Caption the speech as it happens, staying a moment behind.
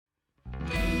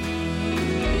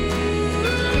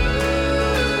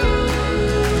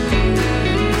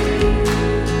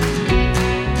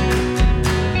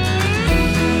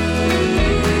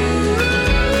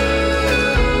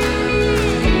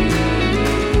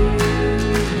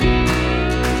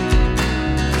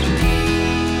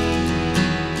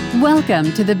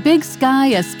Welcome to the Big Sky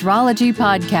Astrology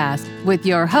Podcast with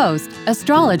your host,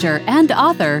 astrologer and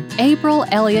author, April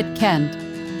Elliott Kent.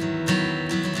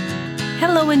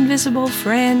 Hello, invisible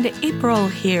friend. April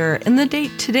here, and the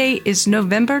date today is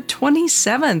November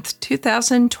 27th,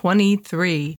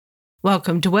 2023.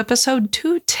 Welcome to episode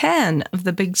 210 of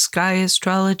the Big Sky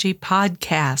Astrology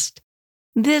Podcast.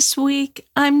 This week,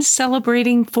 I'm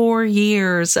celebrating 4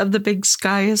 years of the Big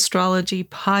Sky Astrology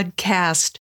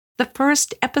Podcast. The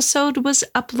first episode was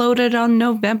uploaded on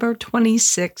November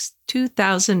 26,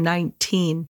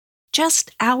 2019, just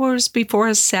hours before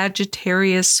a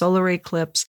Sagittarius solar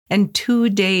eclipse and 2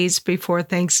 days before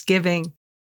Thanksgiving.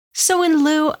 So in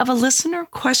lieu of a listener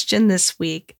question this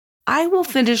week, I will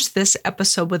finish this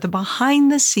episode with a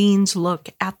behind-the-scenes look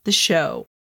at the show,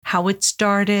 how it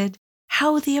started,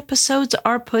 how the episodes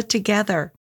are put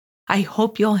together. I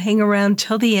hope you'll hang around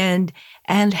till the end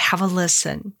and have a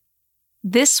listen.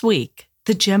 This week,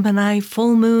 the Gemini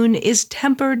full moon is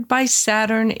tempered by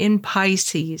Saturn in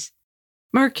Pisces.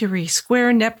 Mercury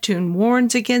square Neptune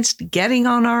warns against getting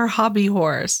on our hobby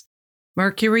horse.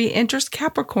 Mercury enters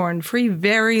Capricorn for a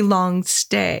very long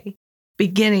stay,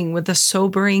 beginning with a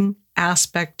sobering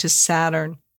aspect to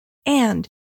Saturn. And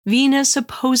Venus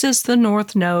opposes the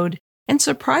North Node and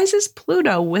surprises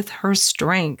Pluto with her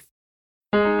strength.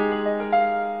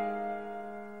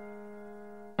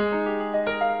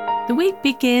 The week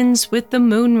begins with the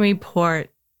moon report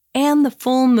and the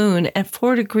full moon at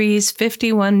 4 degrees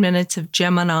 51 minutes of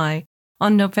Gemini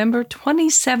on November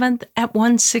 27th at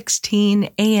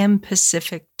 1:16 a.m.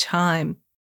 Pacific time.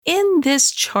 In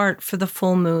this chart for the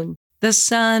full moon, the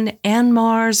Sun and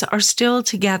Mars are still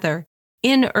together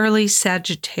in early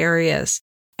Sagittarius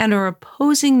and are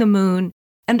opposing the moon,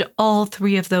 and all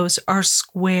three of those are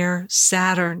square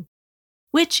Saturn,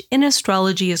 which in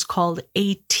astrology is called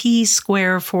a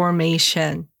T-square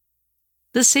formation.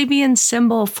 The Sabian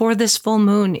symbol for this full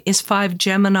moon is 5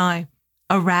 Gemini,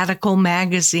 a radical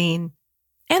magazine.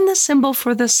 And the symbol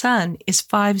for the sun is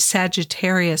 5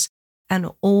 Sagittarius, an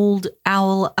old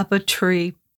owl up a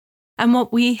tree. And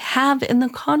what we have in the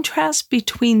contrast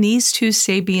between these two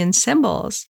Sabian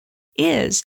symbols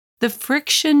is the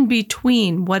friction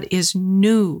between what is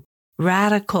new,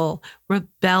 radical,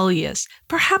 rebellious,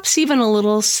 perhaps even a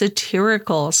little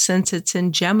satirical since it's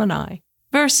in Gemini,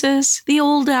 versus the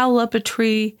old owl up a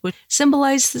tree, which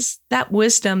symbolizes that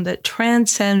wisdom that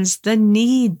transcends the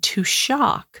need to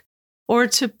shock or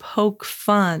to poke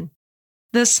fun.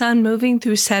 The sun moving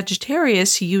through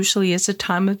Sagittarius usually is a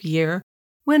time of year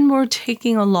when we're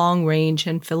taking a long-range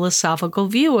and philosophical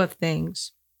view of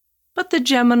things. But the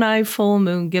Gemini full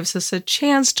moon gives us a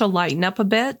chance to lighten up a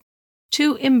bit,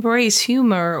 to embrace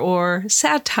humor or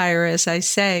satire, as I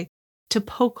say, to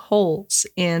poke holes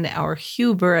in our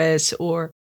hubris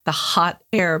or the hot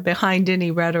air behind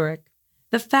any rhetoric.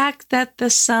 The fact that the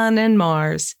Sun and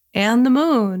Mars and the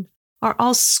Moon are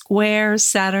all square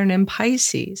Saturn and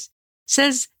Pisces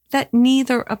says that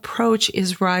neither approach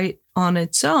is right on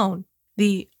its own,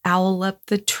 the owl up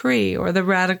the tree or the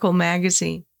radical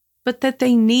magazine, but that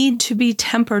they need to be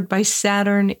tempered by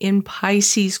Saturn in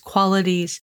Pisces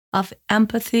qualities of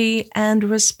empathy and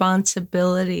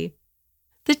responsibility.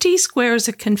 The T-square is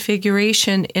a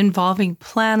configuration involving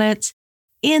planets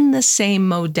in the same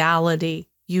modality,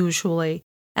 usually,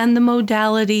 and the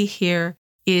modality here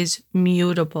is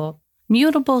mutable.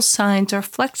 Mutable signs are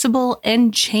flexible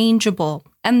and changeable,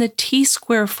 and the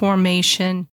T-square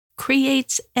formation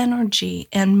creates energy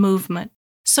and movement.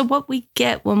 So what we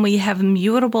get when we have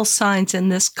mutable signs in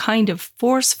this kind of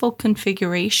forceful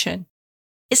configuration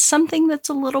is something that's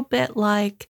a little bit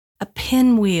like a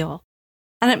pinwheel.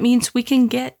 And it means we can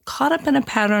get caught up in a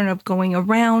pattern of going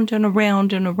around and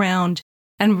around and around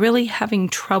and really having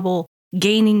trouble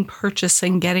gaining purchase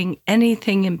and getting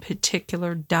anything in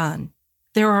particular done.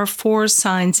 There are 4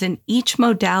 signs in each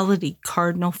modality: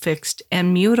 cardinal, fixed,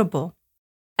 and mutable.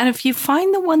 And if you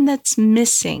find the one that's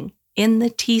missing in the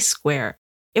T-square,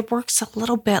 it works a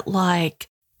little bit like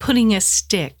putting a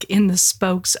stick in the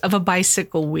spokes of a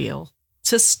bicycle wheel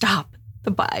to stop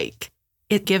the bike.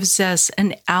 It gives us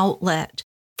an outlet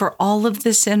for all of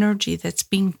this energy that's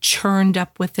being churned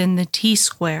up within the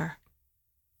T-square.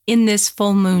 In this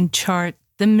full moon chart,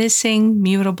 the missing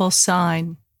mutable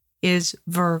sign is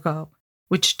Virgo,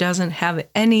 which doesn't have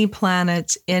any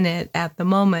planets in it at the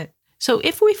moment. So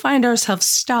if we find ourselves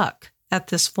stuck at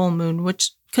this full moon,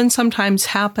 which can sometimes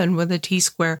happen with a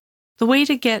T-square, the way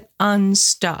to get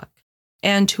unstuck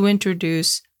and to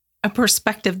introduce a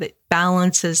perspective that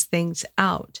balances things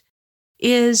out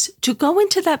is to go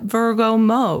into that Virgo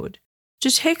mode, to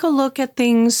take a look at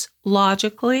things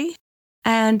logically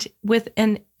and with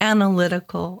an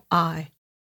analytical eye.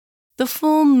 The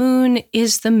full moon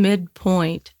is the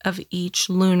midpoint of each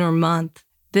lunar month.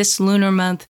 This lunar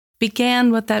month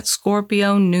began with that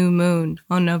Scorpio new moon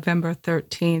on November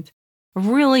 13th, a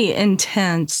really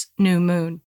intense new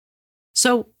moon.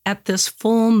 So at this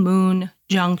full moon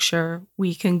juncture,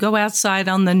 we can go outside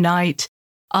on the night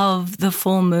of the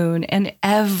full moon and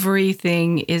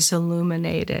everything is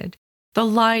illuminated. The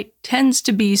light tends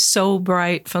to be so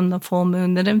bright from the full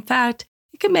moon that, in fact,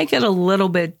 it can make it a little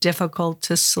bit difficult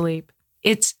to sleep.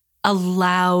 It's a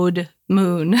loud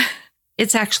moon.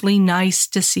 It's actually nice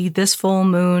to see this full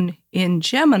moon in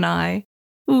Gemini,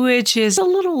 which is a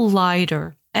little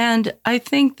lighter. And I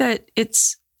think that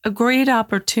it's a great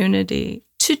opportunity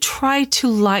to try to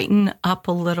lighten up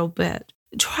a little bit.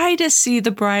 Try to see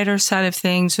the brighter side of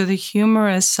things or the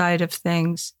humorous side of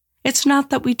things. It's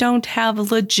not that we don't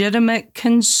have legitimate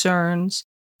concerns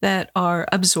that are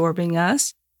absorbing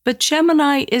us, but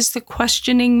Gemini is the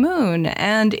questioning moon,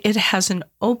 and it has an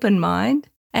open mind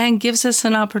and gives us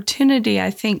an opportunity,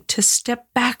 I think, to step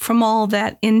back from all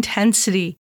that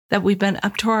intensity that we've been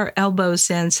up to our elbows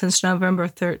in since November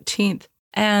 13th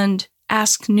and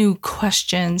ask new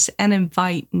questions and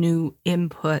invite new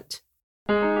input.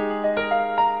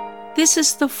 This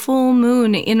is the full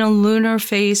moon in a lunar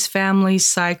phase family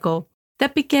cycle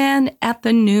that began at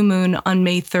the new moon on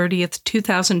May 30th,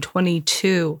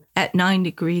 2022 at 9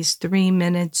 degrees 3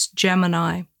 minutes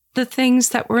Gemini. The things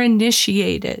that were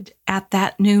initiated at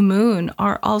that new moon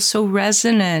are also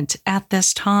resonant at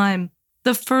this time.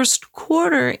 The first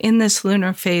quarter in this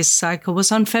lunar phase cycle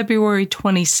was on February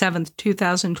 27th,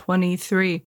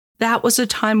 2023. That was a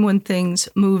time when things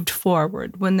moved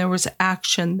forward, when there was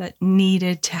action that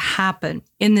needed to happen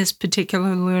in this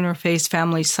particular lunar phase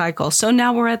family cycle. So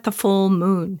now we're at the full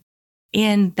moon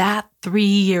in that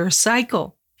 3-year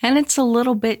cycle. And it's a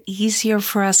little bit easier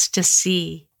for us to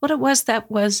see what it was that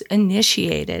was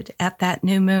initiated at that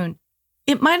new moon.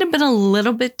 It might have been a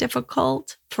little bit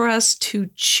difficult for us to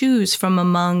choose from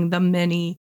among the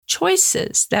many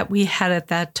choices that we had at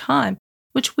that time,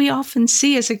 which we often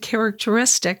see as a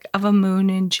characteristic of a moon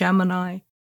in Gemini.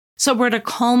 So we're at a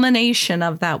culmination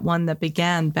of that one that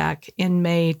began back in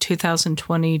May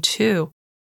 2022.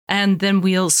 And then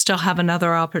we'll still have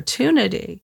another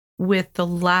opportunity with the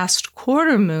last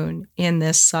quarter moon in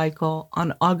this cycle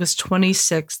on August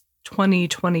 26th,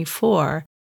 2024,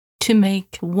 to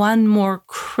make one more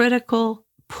critical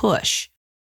push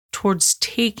towards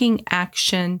taking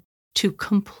action to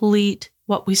complete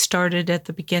what we started at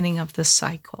the beginning of the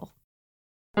cycle.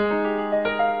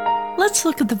 Let's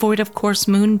look at the void of course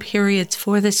moon periods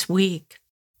for this week.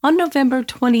 On November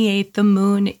 28th, the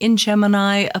moon in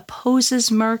Gemini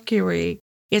opposes Mercury,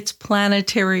 its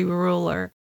planetary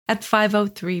ruler, at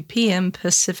 5:03 p.m.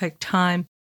 Pacific time.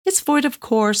 It's void of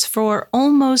course for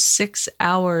almost 6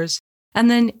 hours and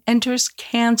then enters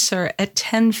Cancer at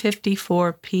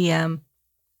 10:54 p.m.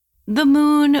 The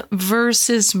moon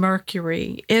versus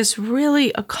Mercury is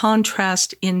really a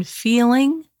contrast in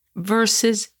feeling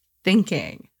versus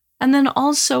thinking. And then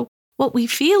also what we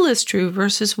feel is true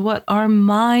versus what our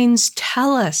minds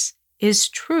tell us is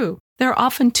true. There are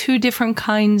often two different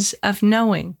kinds of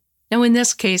knowing. Now, in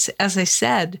this case, as I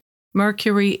said,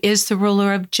 Mercury is the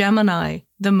ruler of Gemini,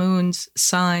 the moon's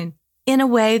sign, in a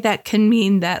way that can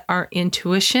mean that our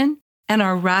intuition and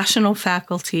our rational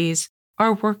faculties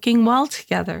are working well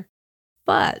together.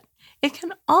 But it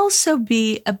can also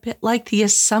be a bit like the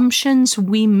assumptions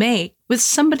we make with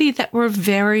somebody that we're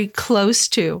very close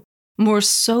to. We're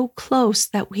so close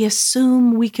that we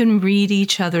assume we can read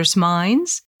each other's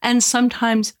minds, and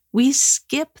sometimes we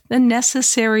skip the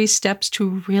necessary steps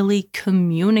to really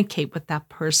communicate with that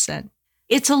person.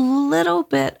 It's a little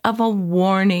bit of a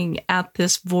warning at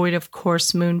this void of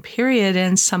course moon period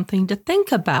and something to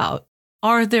think about.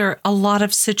 Are there a lot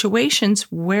of situations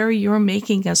where you're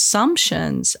making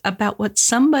assumptions about what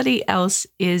somebody else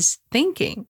is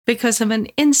thinking because of an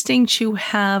instinct you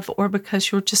have or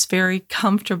because you're just very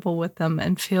comfortable with them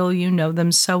and feel you know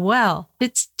them so well?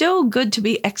 It's still good to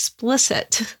be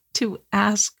explicit, to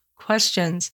ask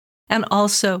questions, and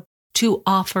also to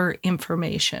offer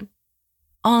information.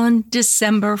 On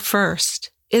December 1st,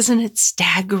 isn't it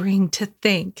staggering to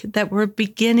think that we're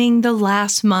beginning the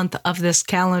last month of this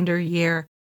calendar year?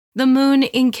 The moon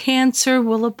in Cancer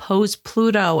will oppose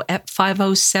Pluto at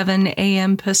 5:07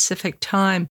 a.m. Pacific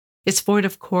time. It's void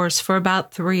of course for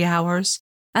about 3 hours,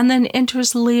 and then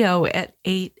enters Leo at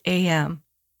 8 a.m.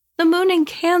 The moon in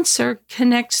Cancer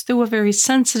connects through a very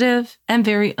sensitive and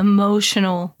very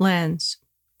emotional lens.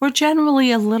 We're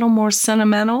generally a little more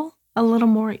sentimental, a little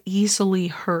more easily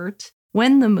hurt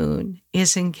when the moon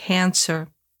is in Cancer.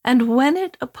 And when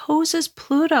it opposes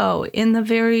Pluto in the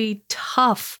very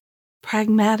tough,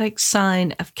 pragmatic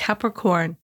sign of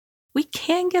Capricorn, we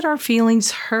can get our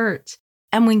feelings hurt.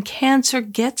 And when Cancer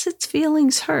gets its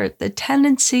feelings hurt, the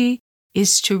tendency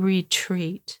is to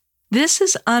retreat. This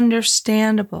is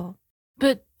understandable,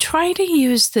 but try to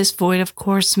use this void of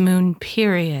course moon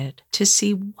period to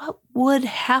see what would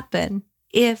happen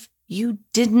if you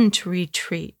didn't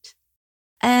retreat.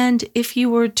 And if you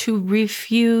were to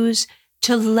refuse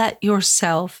to let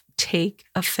yourself take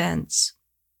offense.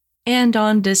 And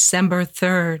on December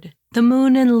 3rd, the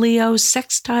moon in Leo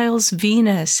sextiles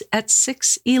Venus at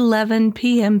 6:11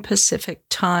 p.m. Pacific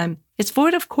time. It's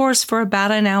void of course for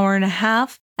about an hour and a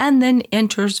half and then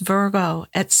enters Virgo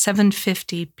at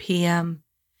 7:50 p.m.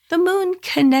 The moon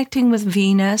connecting with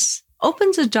Venus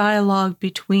opens a dialogue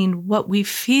between what we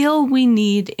feel we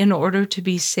need in order to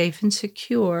be safe and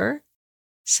secure,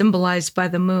 symbolized by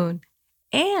the moon,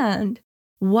 and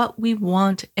what we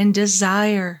want and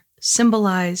desire,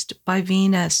 symbolized by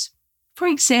Venus. For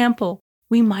example,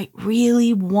 we might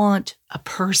really want a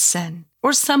person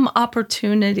or some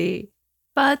opportunity,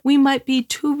 but we might be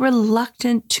too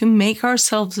reluctant to make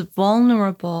ourselves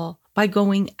vulnerable by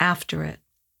going after it.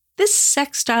 This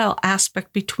sextile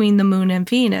aspect between the moon and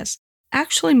Venus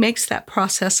actually makes that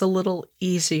process a little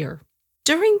easier.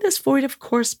 During this void of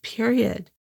course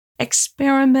period,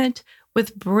 experiment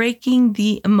with breaking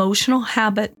the emotional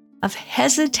habit of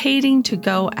hesitating to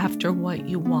go after what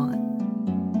you want.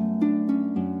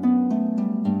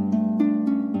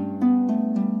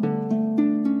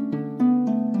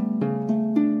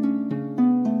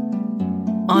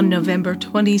 On November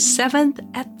 27th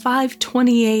at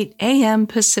 5:28 a.m.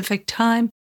 Pacific time,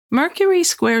 Mercury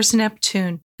squares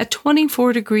Neptune at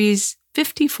 24 degrees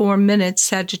 54 minutes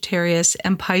Sagittarius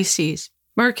and Pisces.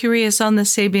 Mercury is on the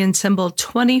Sabian symbol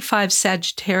 25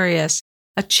 Sagittarius,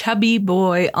 a chubby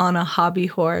boy on a hobby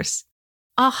horse.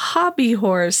 A hobby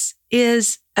horse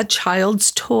is a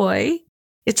child's toy.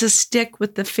 It's a stick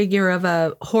with the figure of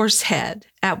a horse head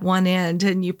at one end,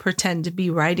 and you pretend to be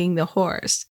riding the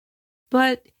horse.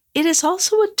 But it is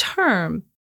also a term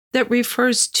that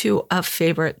refers to a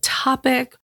favorite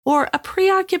topic or a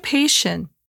preoccupation.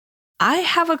 I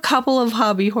have a couple of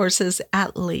hobby horses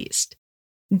at least.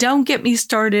 Don't get me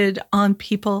started on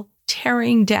people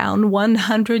tearing down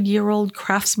 100-year-old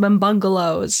craftsman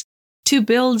bungalows to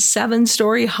build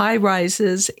 7-story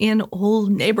high-rises in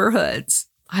old neighborhoods.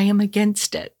 I am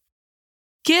against it.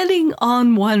 Getting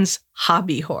on one's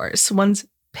hobby horse, one's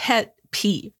pet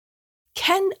peeve,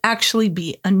 can actually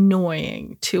be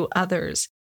annoying to others,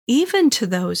 even to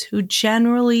those who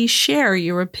generally share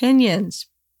your opinions.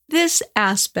 This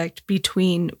aspect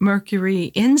between Mercury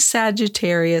in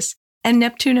Sagittarius and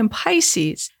Neptune in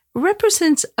Pisces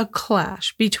represents a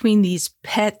clash between these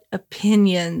pet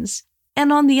opinions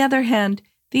and, on the other hand,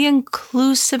 the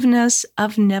inclusiveness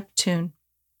of Neptune.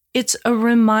 It's a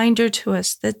reminder to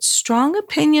us that strong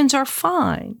opinions are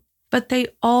fine, but they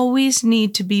always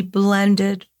need to be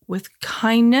blended with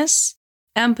kindness,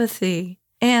 empathy,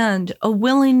 and a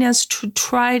willingness to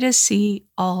try to see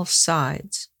all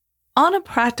sides. On a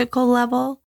practical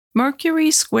level,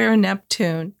 Mercury square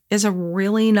Neptune is a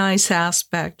really nice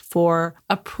aspect for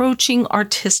approaching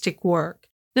artistic work.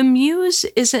 The muse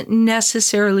isn't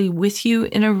necessarily with you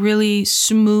in a really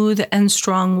smooth and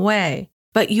strong way,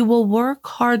 but you will work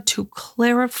hard to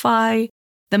clarify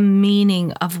the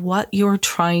meaning of what you're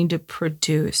trying to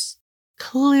produce.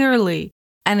 Clearly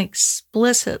and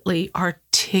explicitly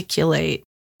articulate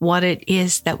what it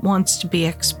is that wants to be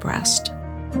expressed.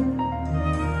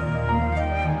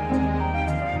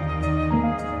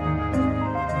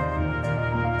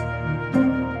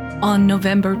 On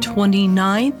November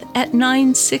 29th at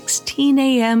 9:16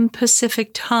 a.m.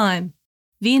 Pacific time,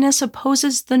 Venus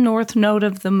opposes the north node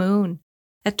of the moon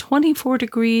at 24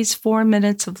 degrees 4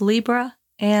 minutes of Libra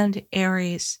and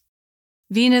Aries.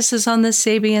 Venus is on the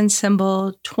Sabian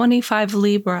symbol 25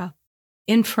 Libra,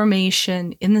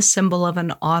 information in the symbol of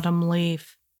an autumn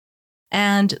leaf.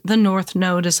 And the north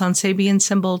node is on Sabian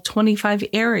symbol 25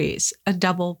 Aries, a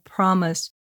double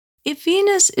promise. If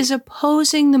Venus is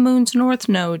opposing the moon's north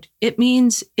node, it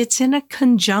means it's in a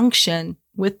conjunction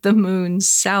with the moon's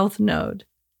south node.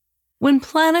 When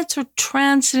planets are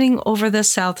transiting over the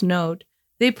south node,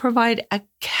 they provide a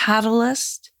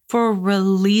catalyst for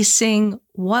releasing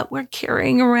what we're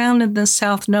carrying around in the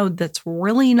south node that's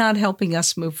really not helping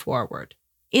us move forward.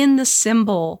 In the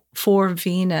symbol for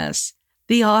Venus,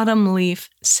 the autumn leaf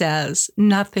says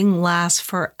nothing lasts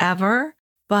forever,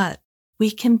 but we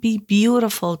can be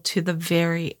beautiful to the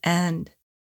very end.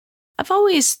 I've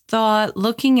always thought,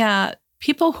 looking at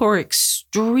people who are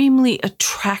extremely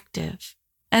attractive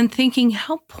and thinking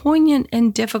how poignant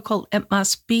and difficult it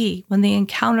must be when they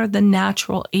encounter the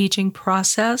natural aging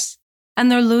process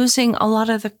and they're losing a lot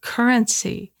of the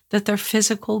currency that their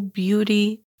physical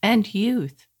beauty and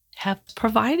youth have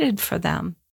provided for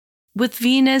them. With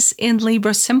Venus in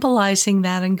Libra symbolizing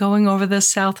that and going over the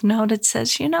South Node, it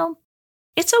says,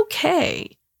 it's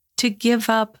okay to give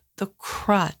up the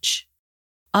crutch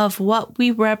of what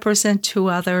we represent to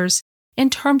others in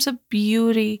terms of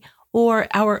beauty or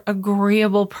our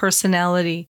agreeable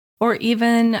personality or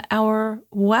even our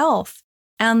wealth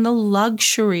and the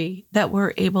luxury that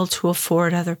we're able to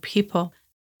afford other people.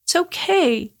 It's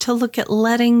okay to look at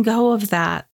letting go of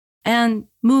that and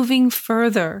moving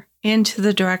further into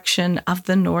the direction of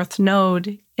the North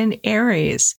Node in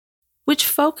Aries, which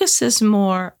focuses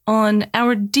more on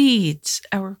our deeds,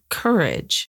 our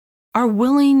courage, our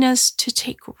willingness to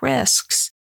take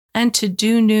risks and to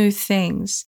do new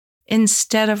things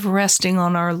instead of resting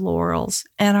on our laurels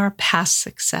and our past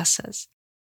successes.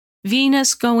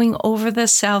 Venus going over the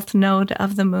South Node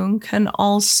of the Moon can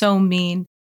also mean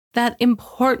that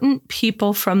important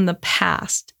people from the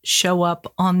past show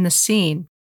up on the scene.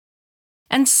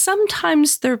 And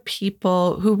sometimes they're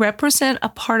people who represent a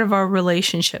part of our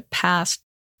relationship past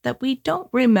that we don't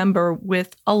remember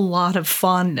with a lot of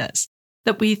fondness,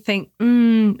 that we think,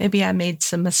 maybe I made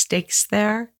some mistakes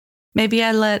there. Maybe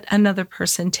I let another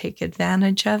person take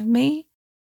advantage of me.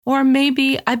 Or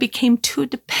maybe I became too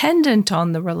dependent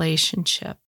on the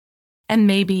relationship. And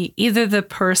maybe either the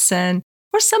person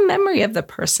or some memory of the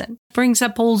person brings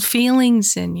up old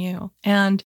feelings in you.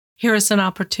 And here's an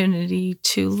opportunity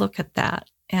to look at that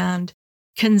and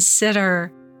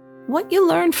consider what you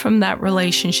learned from that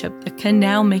relationship that can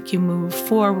now make you move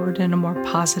forward in a more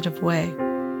positive way.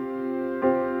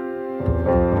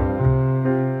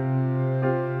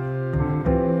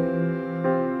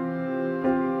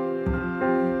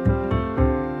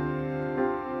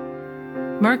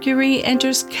 Mercury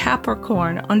enters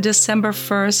Capricorn on December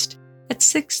 1st at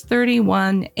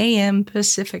 6:31 a.m.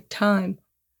 Pacific Time.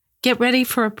 Get ready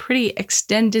for a pretty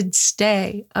extended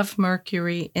stay of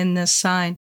Mercury in this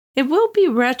sign. It will be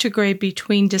retrograde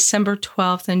between December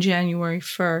 12th and January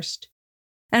 1st.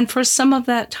 And for some of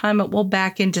that time, it will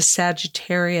back into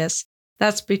Sagittarius.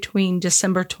 That's between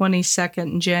December 22nd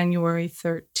and January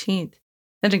 13th.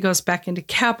 Then it goes back into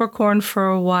Capricorn for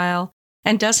a while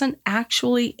and doesn't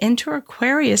actually enter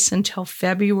Aquarius until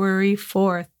February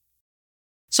 4th.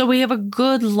 So we have a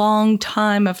good long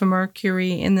time of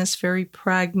Mercury in this very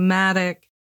pragmatic,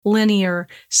 linear,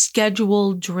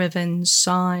 schedule-driven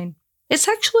sign. It's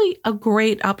actually a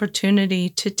great opportunity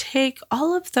to take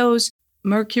all of those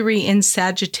Mercury in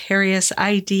Sagittarius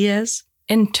ideas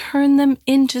and turn them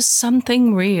into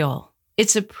something real.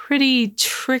 It's a pretty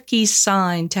tricky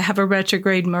sign to have a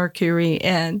retrograde Mercury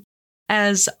in,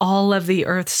 as all of the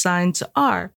Earth signs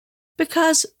are,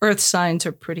 because Earth signs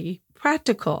are pretty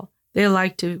practical. They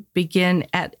like to begin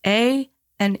at A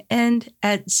and end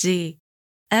at Z.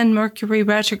 And Mercury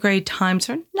retrograde times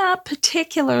are not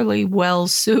particularly well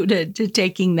suited to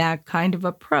taking that kind of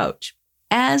approach.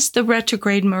 As the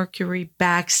retrograde Mercury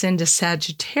backs into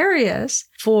Sagittarius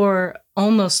for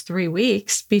almost 3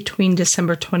 weeks between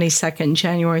December 22nd and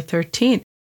January 13th,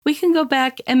 we can go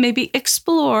back and maybe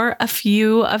explore a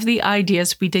few of the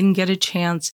ideas we didn't get a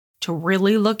chance to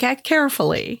really look at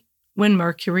carefully when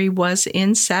Mercury was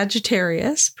in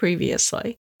Sagittarius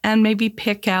previously, and maybe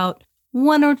pick out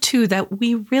one or two that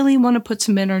we really want to put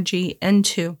some energy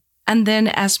into. And then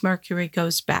as Mercury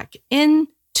goes back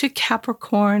into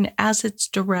Capricorn as it's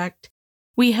direct,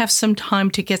 we have some time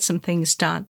to get some things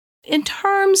done. In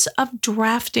terms of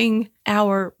drafting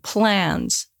our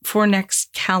plans for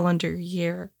next calendar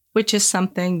year, which is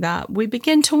something that we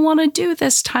begin to want to do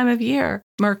this time of year.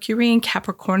 Mercury in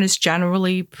Capricorn is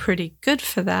generally pretty good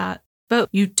for that, but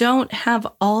you don't have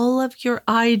all of your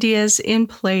ideas in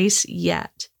place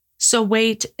yet. So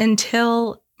wait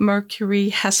until Mercury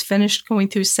has finished going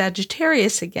through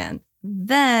Sagittarius again.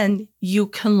 Then you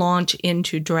can launch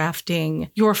into drafting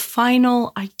your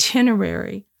final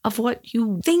itinerary of what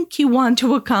you think you want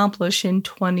to accomplish in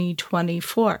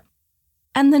 2024.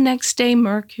 And the next day,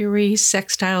 Mercury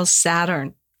sextiles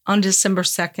Saturn on December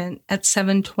 2nd at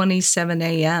 7:27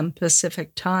 a.m.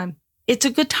 Pacific Time. It's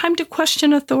a good time to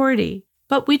question authority,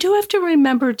 but we do have to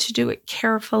remember to do it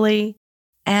carefully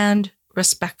and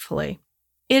respectfully.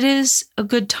 It is a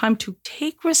good time to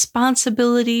take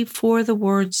responsibility for the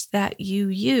words that you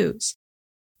use.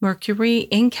 Mercury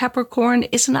in Capricorn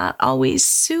is not always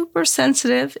super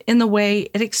sensitive in the way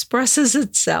it expresses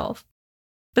itself.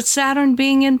 But Saturn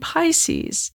being in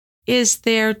Pisces is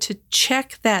there to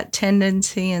check that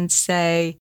tendency and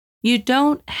say, you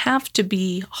don't have to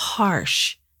be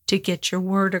harsh to get your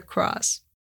word across.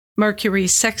 Mercury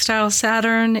sextile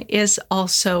Saturn is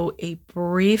also a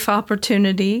brief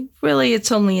opportunity, really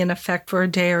it's only in effect for a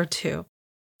day or two,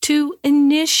 to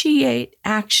initiate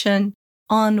action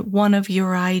on one of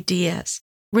your ideas.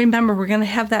 Remember, we're going to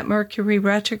have that Mercury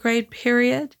retrograde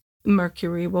period.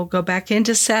 Mercury will go back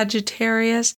into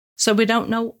Sagittarius, so we don't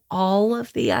know all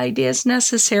of the ideas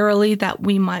necessarily that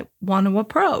we might want to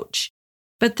approach.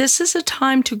 But this is a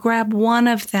time to grab one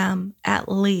of them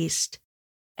at least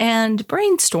and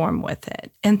brainstorm with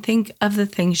it and think of the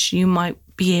things you might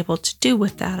be able to do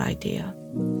with that idea.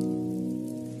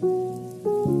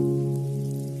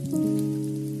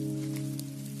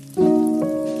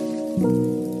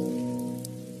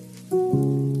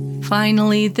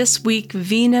 Finally, this week,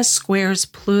 Venus squares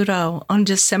Pluto on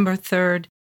December 3rd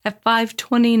at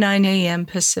 5:29 a.m.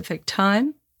 Pacific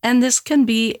Time, and this can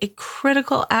be a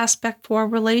critical aspect for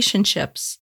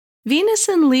relationships. Venus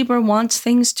in Libra wants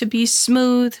things to be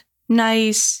smooth,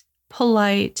 nice,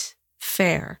 polite,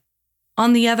 fair.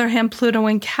 On the other hand, Pluto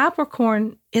in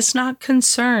Capricorn is not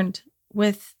concerned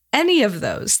with any of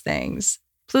those things.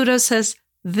 Pluto says,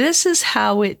 this is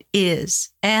how it is,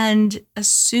 and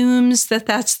assumes that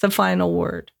that's the final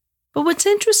word. But what's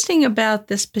interesting about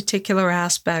this particular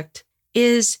aspect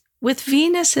is with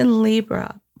Venus in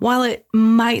Libra, while it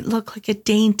might look like a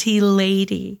dainty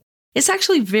lady, it's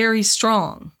actually very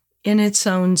strong in its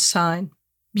own sign.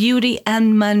 Beauty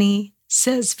and money,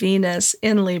 says Venus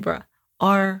in Libra,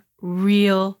 are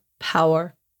real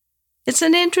power. It's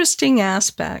an interesting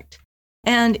aspect.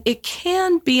 And it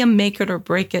can be a make it or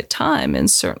break it time in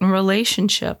certain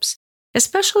relationships,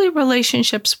 especially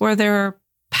relationships where there are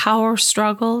power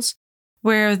struggles,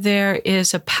 where there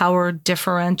is a power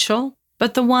differential.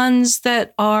 But the ones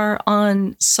that are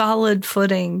on solid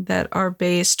footing, that are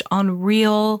based on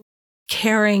real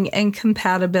caring and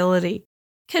compatibility,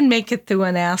 can make it through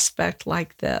an aspect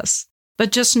like this.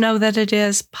 But just know that it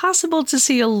is possible to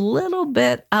see a little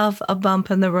bit of a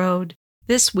bump in the road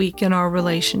this week in our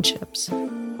relationships.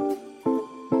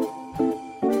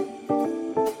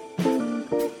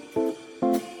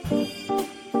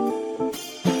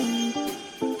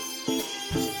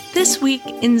 This week,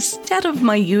 instead of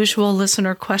my usual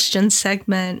listener question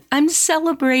segment, I'm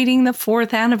celebrating the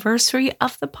 4th anniversary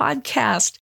of the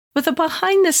podcast with a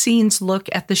behind-the-scenes look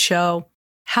at the show.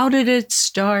 How did it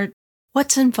start?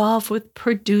 What's involved with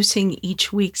producing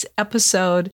each week's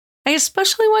episode? I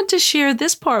especially want to share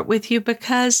this part with you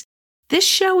because this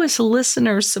show is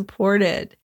listener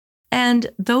supported. And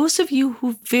those of you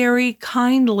who very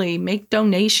kindly make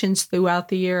donations throughout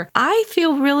the year, I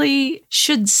feel really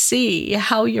should see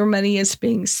how your money is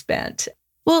being spent.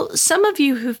 Well, some of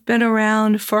you who've been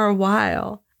around for a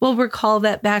while will recall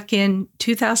that back in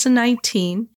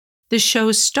 2019, the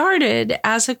show started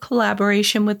as a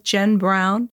collaboration with Jen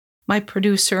Brown, my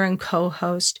producer and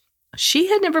co-host. She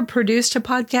had never produced a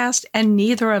podcast, and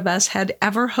neither of us had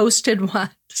ever hosted one.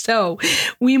 So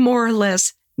we more or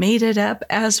less made it up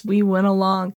as we went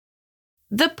along.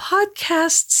 The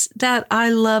podcasts that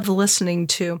I love listening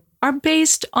to are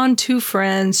based on two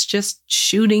friends just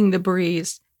shooting the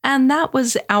breeze. And that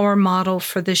was our model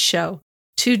for this show,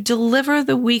 to deliver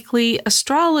the weekly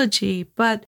astrology,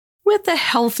 but with a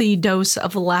healthy dose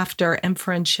of laughter and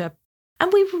friendship.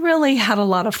 And we really had a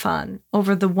lot of fun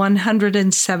over the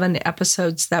 107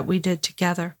 episodes that we did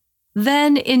together.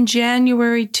 Then in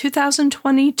January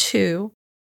 2022,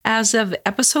 as of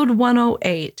episode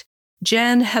 108,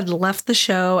 Jen had left the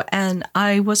show and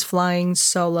I was flying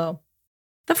solo.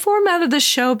 The format of the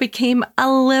show became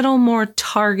a little more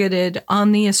targeted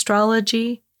on the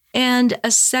astrology, and a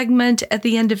segment at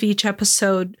the end of each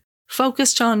episode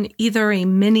focused on either a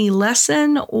mini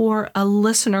lesson or a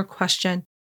listener question,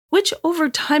 which over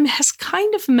time has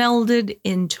kind of melded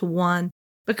into one,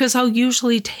 because I'll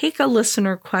usually take a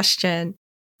listener question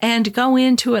and go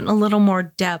into it in a little more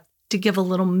depth to give a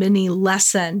little mini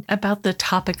lesson about the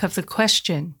topic of the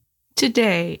question.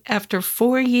 Today, after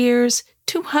 4 years,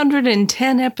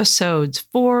 210 episodes,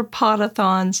 4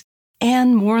 podathons,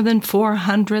 and more than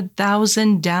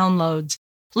 400,000 downloads,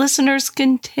 listeners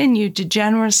continue to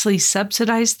generously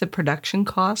subsidize the production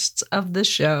costs of the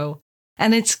show.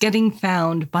 And it's getting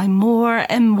found by more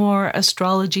and more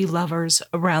astrology lovers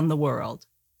around the world.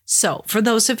 So, for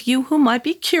those of you who might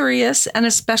be curious, and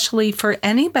especially for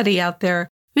anybody out there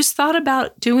who's thought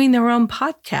about doing their own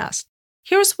podcast,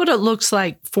 here's what it looks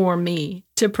like for me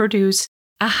to produce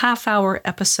a half-hour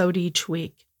episode each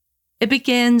week. It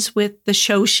begins with the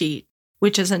show sheet,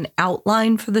 which is an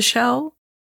outline for the show.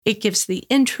 It gives the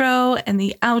intro and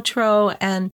the outro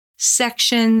and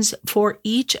sections for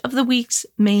each of the week's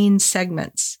main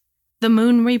segments. the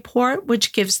moon report,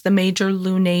 which gives the major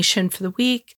lunation for the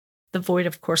week, the void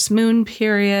of course moon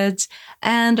periods,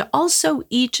 and also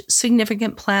each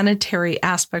significant planetary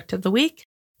aspect of the week,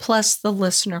 plus the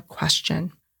listener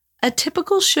question. A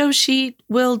typical show sheet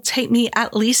will take me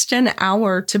at least an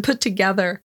hour to put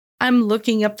together. I'm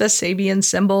looking up the Sabian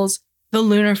symbols, the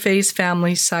lunar phase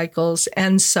family cycles,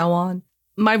 and so on.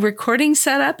 My recording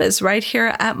setup is right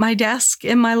here at my desk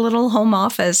in my little home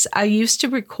office. I used to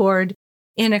record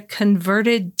in a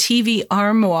converted TV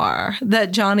armoire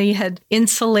that Johnny had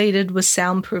insulated with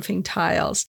soundproofing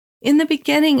tiles. In the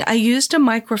beginning, I used a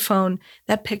microphone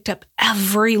that picked up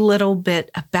every little bit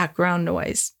of background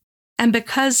noise. And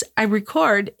because I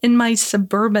record in my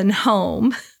suburban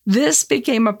home, this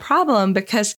became a problem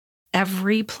because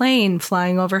every plane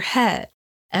flying overhead,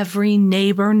 every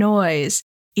neighbor noise,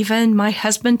 even my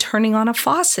husband turning on a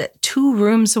faucet 2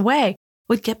 rooms away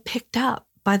would get picked up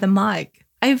by the mic.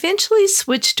 I eventually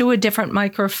switched to a different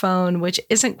microphone, which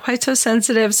isn't quite so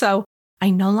sensitive, so I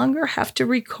no longer have to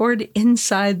record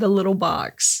inside the little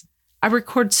box. I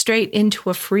record straight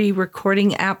into a free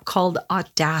recording app called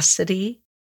Audacity.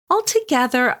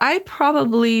 Altogether, I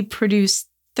probably produce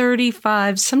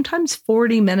 35, sometimes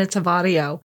 40 minutes of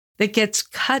audio that gets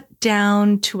cut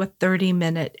down to a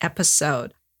 30-minute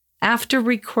episode. After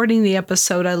recording the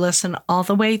episode, I listen all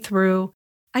the way through.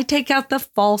 I take out the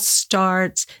false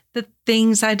starts, the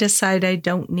things I decide I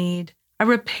don't need. I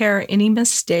repair any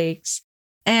mistakes,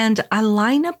 and I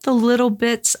line up the little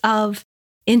bits of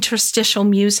interstitial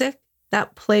music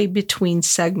that play between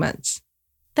segments.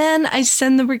 Then I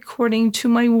send the recording to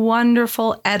my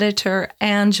wonderful editor,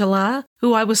 Angela,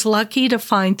 who I was lucky to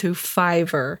find through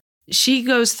Fiverr. She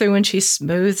goes through and she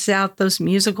smooths out those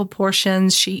musical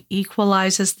portions. She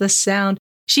equalizes the sound.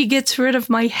 She gets rid of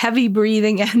my heavy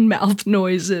breathing and mouth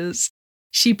noises.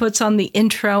 She puts on the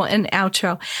intro and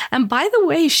outro. And by the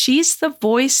way, she's the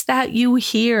voice that you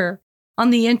hear on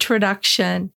the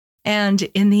introduction and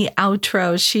in the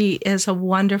outro. She is a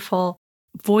wonderful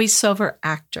voiceover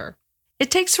actor.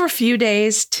 It takes her a few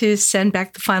days to send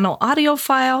back the final audio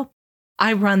file.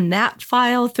 I run that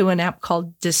file through an app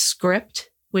called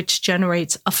Descript, which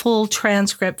generates a full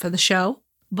transcript for the show.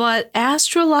 But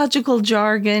astrological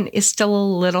jargon is still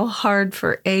a little hard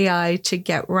for AI to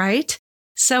get right,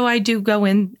 so I do go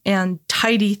in and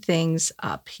tidy things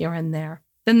up here and there.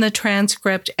 Then the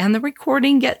transcript and the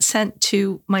recording get sent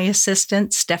to my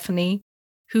assistant, Stephanie,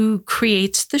 who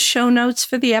creates the show notes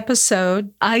for the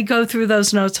episode. I go through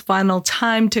those notes final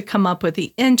time to come up with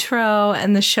the intro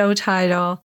and the show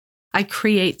title. I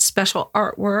create special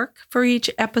artwork for each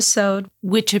episode,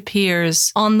 which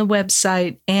appears on the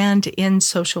website and in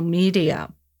social media.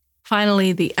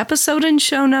 Finally, the episode and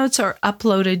show notes are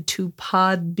uploaded to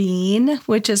Podbean,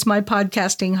 which is my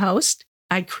podcasting host.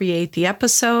 I create the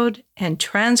episode and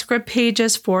transcript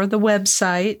pages for the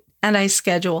website, and I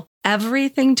schedule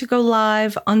everything to go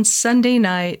live on Sunday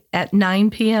night at 9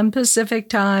 p.m. Pacific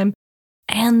time.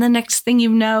 And the next thing you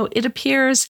know, it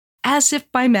appears as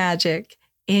if by magic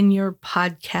in your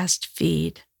podcast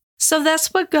feed. So that's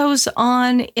what goes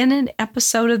on in an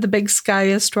episode of the Big Sky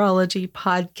Astrology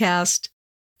podcast.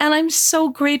 And I'm so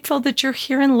grateful that you're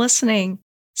here and listening.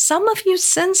 Some of you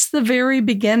since the very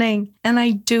beginning, and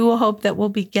I do hope that we'll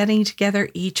be getting together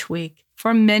each week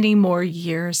for many more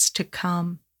years to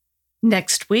come.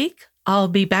 Next week, I'll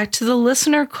be back to the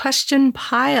listener question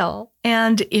pile.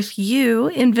 And if you,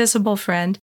 invisible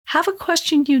friend, have a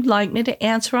question you'd like me to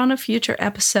answer on a future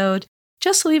episode,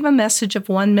 just leave a message of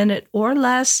 1 minute or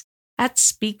less at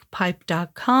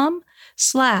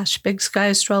speakpipe.com/Big Sky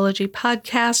Astrology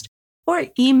Podcast, or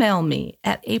email me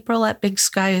at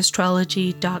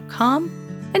april@bigskyAstrology.com.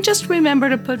 And just remember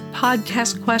to put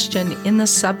podcast question in the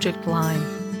subject line.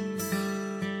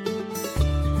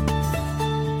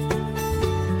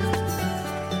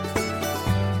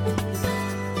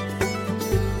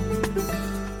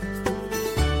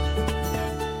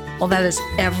 Well, that is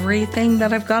everything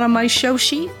that I've got on my show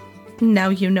sheet. Now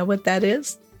you know what that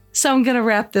is. So I'm going to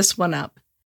wrap this one up.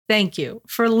 Thank you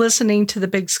for listening to the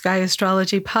Big Sky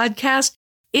Astrology podcast.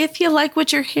 If you like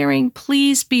what you're hearing,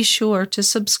 please be sure to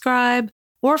subscribe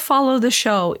or follow the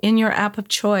show in your app of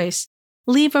choice.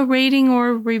 Leave a rating or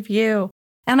a review.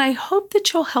 And I hope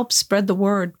that you'll help spread the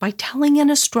word by telling an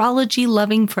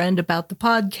astrology-loving friend about the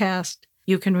podcast.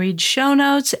 You can read show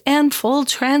notes and full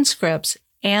transcripts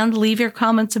and leave your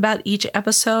comments about each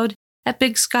episode at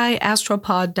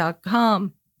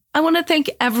bigskyastropod.com. I want to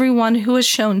thank everyone who has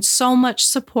shown so much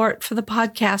support for the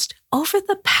podcast over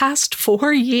the past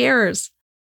 4 years.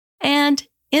 And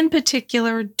in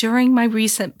particular, during my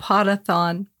recent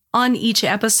podathon, on each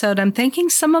episode, I'm thanking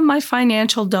some of my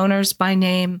financial donors by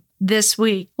name. This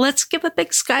week, let's give a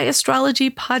Big Sky Astrology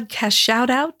podcast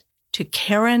shout out to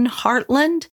Karen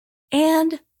Hartland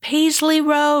and Paisley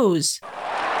Rose.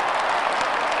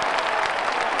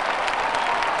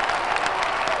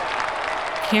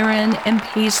 Karen and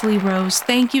Paisley Rose,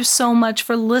 thank you so much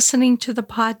for listening to the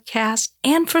podcast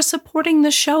and for supporting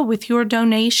the show with your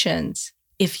donations.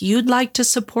 If you'd like to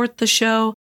support the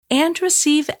show and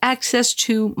receive access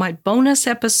to my bonus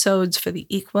episodes for the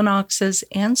equinoxes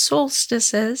and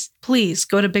solstices, please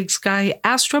go to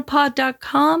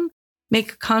bigskyastropod.com,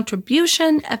 make a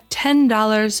contribution of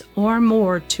 $10 or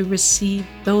more to receive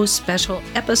those special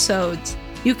episodes.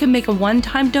 You can make a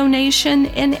one-time donation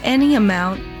in any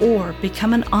amount or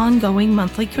become an ongoing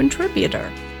monthly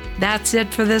contributor. That's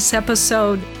it for this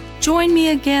episode. Join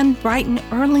me again bright and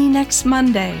early next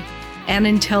Monday. And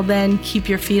until then, keep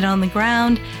your feet on the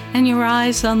ground and your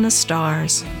eyes on the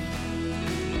stars.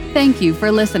 Thank you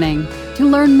for listening. To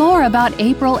learn more about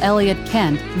April Elliott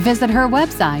Kent, visit her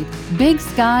website,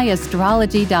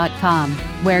 bigskyAstrology.com,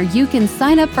 where you can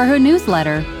sign up for her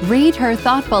newsletter, read her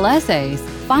thoughtful essays,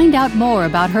 find out more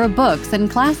about her books and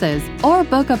classes, or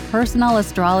book a personal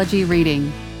astrology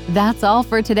reading. That's all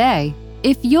for today.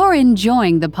 If you're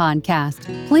enjoying the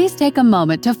podcast, please take a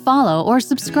moment to follow or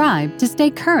subscribe to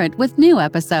stay current with new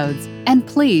episodes. And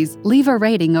please leave a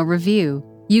rating or review.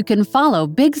 You can follow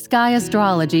Big Sky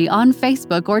Astrology on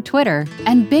Facebook or Twitter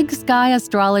and Big Sky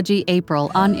Astrology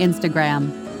April on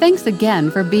Instagram. Thanks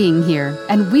again for being here,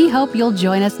 and we hope you'll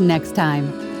join us next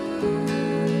time.